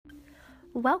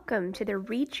Welcome to the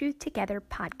Read Truth Together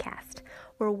podcast,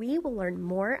 where we will learn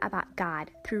more about God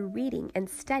through reading and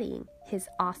studying His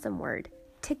awesome Word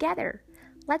together.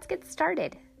 Let's get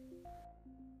started.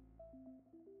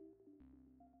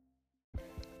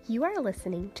 You are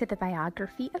listening to the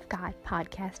Biography of God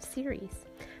podcast series,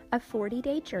 a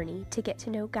 40-day journey to get to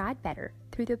know God better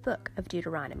through the book of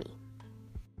Deuteronomy.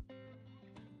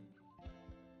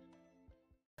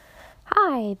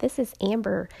 Hi, this is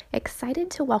Amber, excited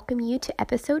to welcome you to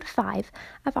episode 5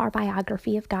 of our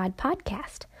Biography of God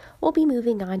podcast. We'll be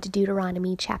moving on to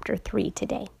Deuteronomy chapter 3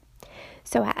 today.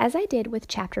 So as I did with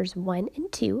chapters 1 and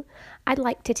 2, I'd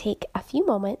like to take a few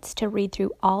moments to read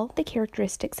through all the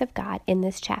characteristics of God in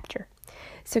this chapter.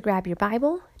 So grab your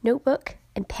Bible, notebook,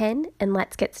 and pen, and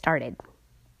let's get started.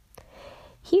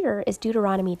 Here is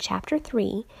Deuteronomy chapter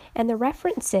 3 and the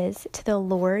references to the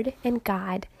Lord and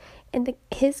God and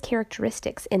His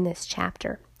characteristics in this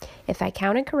chapter. If I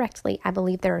counted correctly, I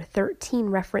believe there are 13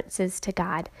 references to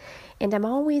God, and I'm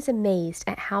always amazed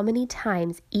at how many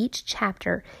times each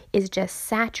chapter is just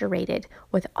saturated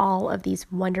with all of these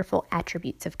wonderful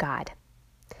attributes of God.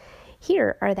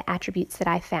 Here are the attributes that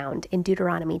I found in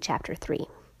Deuteronomy chapter 3.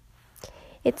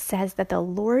 It says that the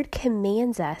Lord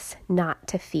commands us not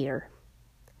to fear.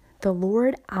 The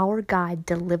Lord our God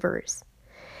delivers.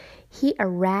 He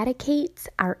eradicates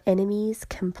our enemies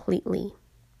completely.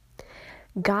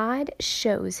 God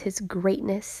shows His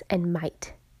greatness and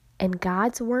might, and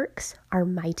God's works are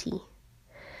mighty.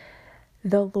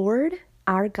 The Lord,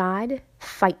 our God,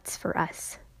 fights for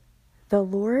us. The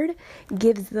Lord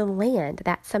gives the land.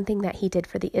 That's something that He did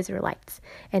for the Israelites,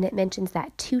 and it mentions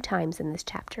that 2 times in this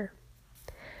chapter.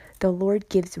 The Lord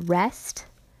gives rest.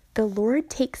 The Lord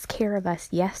takes care of us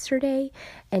yesterday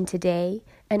and today,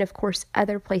 and of course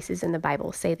other places in the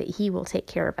Bible say that He will take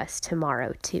care of us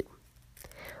tomorrow too.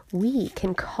 We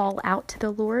can call out to the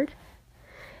Lord,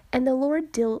 and the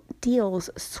Lord deals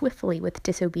swiftly with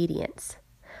disobedience.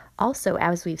 Also,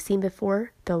 as we've seen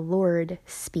before, the Lord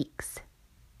speaks.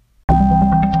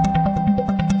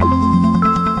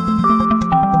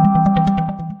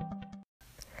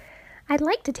 I'd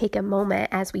like to take a moment,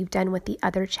 as we've done with the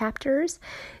other chapters,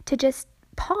 to just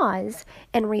pause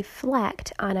and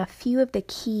reflect on a few of the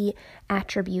key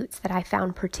attributes that I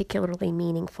found particularly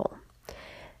meaningful.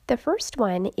 The first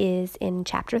one is in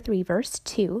chapter 3, verse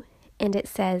 2, and it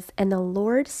says, "And the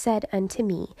Lord said unto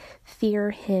me,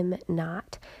 fear him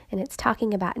not." And it's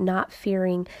talking about not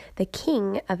fearing the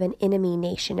king of an enemy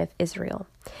nation of Israel.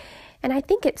 And I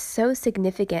think it's so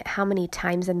significant how many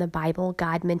times in the Bible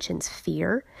God mentions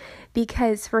fear,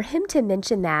 because for Him to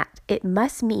mention that, it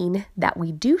must mean that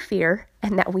we do fear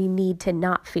and that we need to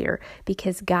not fear,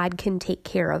 because God can take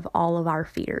care of all of our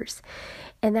fears.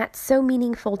 And that's so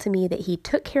meaningful to me that He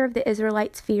took care of the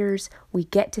Israelites' fears. We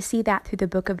get to see that through the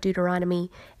book of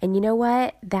Deuteronomy. And you know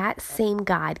what? That same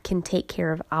God can take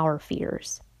care of our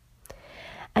fears.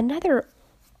 Another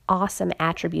awesome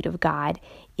attribute of God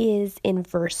is in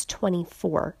verse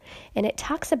 24, and it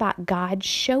talks about God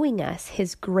showing us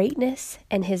His greatness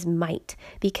and His might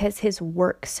because His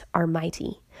works are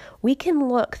mighty. We can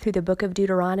look through the book of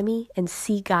Deuteronomy and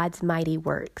see God's mighty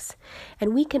works,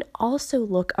 and we can also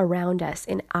look around us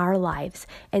in our lives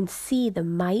and see the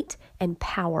might and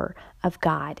power of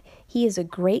God. He is a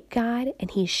great God,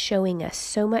 and He's showing us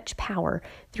so much power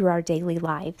through our daily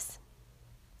lives.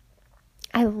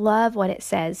 I love what it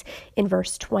says in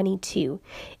verse 22.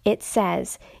 It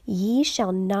says, "Ye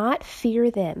shall not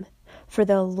fear them, for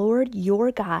the Lord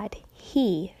your God,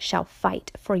 He shall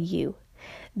fight for you."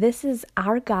 This is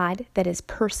our God that is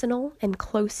personal and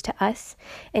close to us,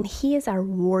 and He is our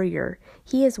warrior.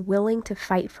 He is willing to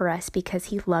fight for us because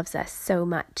He loves us so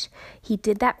much. He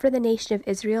did that for the nation of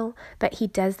Israel, but He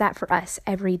does that for us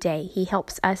every day. He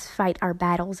helps us fight our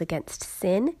battles against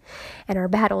sin and our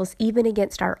battles even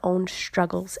against our own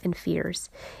struggles and fears.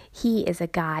 He is a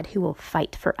God who will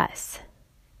fight for us.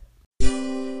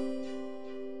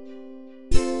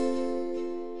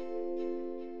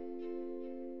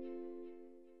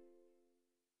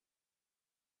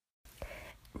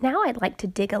 Now I'd like to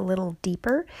dig a little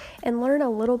deeper and learn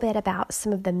a little bit about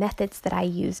some of the methods that I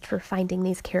used for finding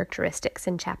these characteristics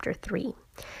in chapter 3.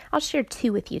 I'll share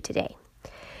 2 with you today.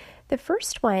 The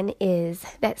first one is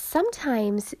that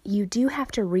sometimes you do have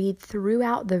to read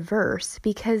throughout the verse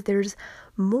because there's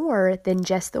more than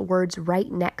just the words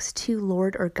right next to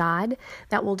Lord or God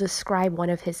that will describe one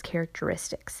of His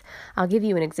characteristics. I'll give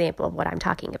you an example of what I'm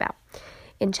talking about.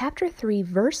 In chapter 3,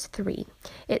 verse 3,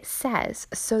 it says,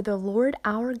 "So the Lord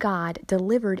our God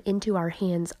delivered into our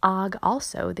hands Og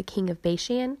also, the king of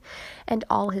Bashan, and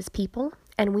all his people,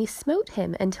 and we smote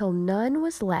him until none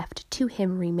was left to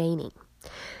him remaining."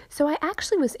 So I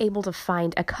actually was able to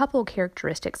find a couple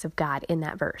characteristics of God in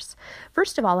that verse.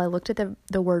 First of all, I looked at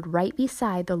the word right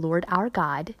beside the Lord our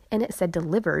God, and it said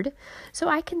delivered. So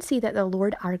I can see that the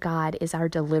Lord our God is our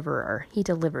deliverer. He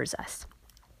delivers us.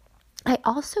 I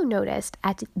also noticed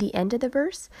at the end of the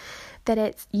verse that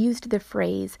it's used the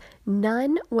phrase,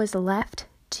 none was left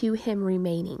to him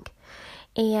remaining.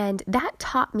 And that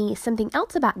taught me something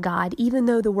else about God, even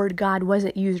though the word God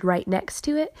wasn't used right next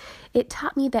to it. It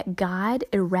taught me that God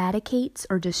eradicates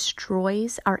or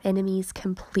destroys our enemies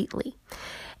completely.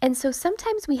 And so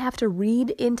sometimes we have to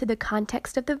read into the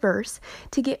context of the verse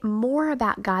to get more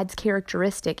about God's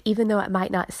characteristic, even though it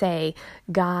might not say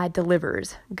God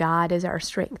delivers, God is our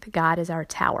strength, God is our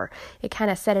tower. It kind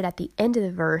of said it at the end of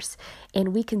the verse,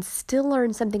 and we can still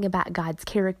learn something about God's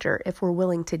character if we're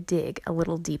willing to dig a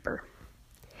little deeper.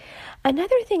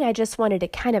 Another thing I just wanted to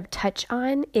kind of touch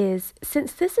on is,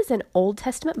 since this is an Old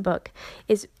Testament book,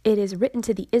 it is written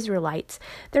to the Israelites,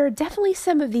 there are definitely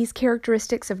some of these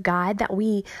characteristics of God that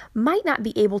we might not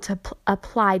be able to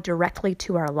apply directly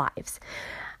to our lives.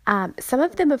 Some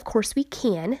of them, of course, we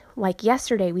can. Like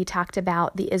yesterday, we talked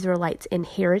about the Israelites'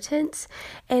 inheritance,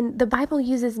 and the Bible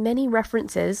uses many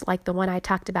references, like the one I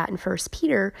talked about in 1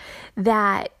 Peter,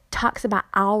 that talks about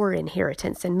our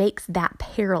inheritance and makes that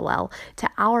parallel to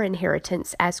our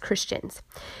inheritance as Christians.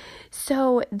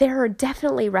 So there are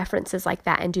definitely references like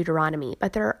that in Deuteronomy,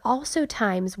 but there are also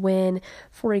times when,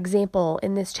 for example,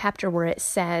 in this chapter where it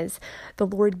says the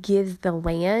Lord gives the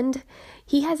land,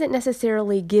 he hasn't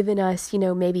necessarily given us,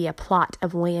 maybe a plot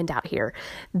of land out here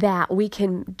that we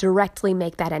can directly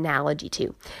make that analogy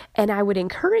to. And I would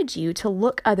encourage you to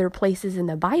look other places in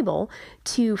the Bible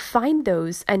to find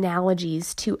those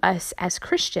analogies to us as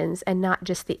Christians and not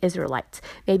just the Israelites.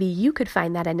 Maybe you could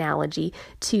find that analogy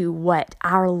to what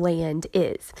our land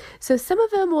is. So some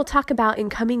of them we'll talk about in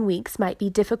coming weeks might be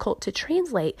difficult to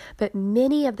translate, but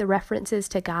many of the references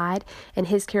to God and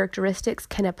his characteristics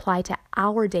can apply to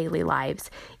our daily lives,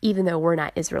 even though we're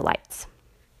not Israelites.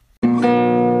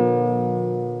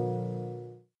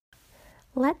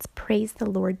 Let's praise the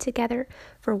Lord together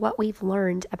for what we've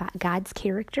learned about God's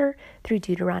character through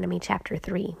Deuteronomy chapter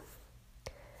 3.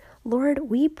 Lord,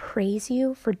 we praise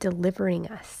you for delivering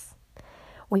us.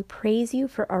 We praise you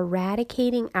for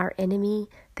eradicating our enemy,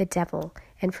 the devil,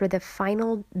 and for the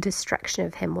final destruction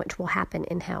of him, which will happen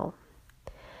in hell.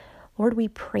 Lord, we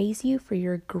praise you for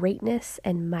your greatness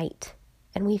and might.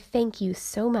 And we thank you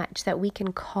so much that we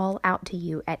can call out to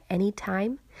you at any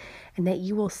time and that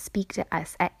you will speak to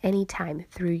us at any time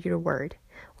through your word.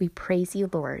 We praise you,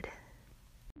 Lord.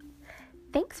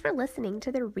 Thanks for listening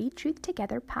to the Read Truth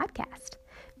Together podcast.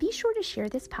 Be sure to share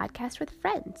this podcast with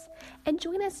friends and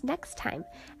join us next time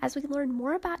as we learn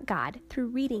more about God through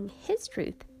reading his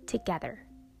truth together.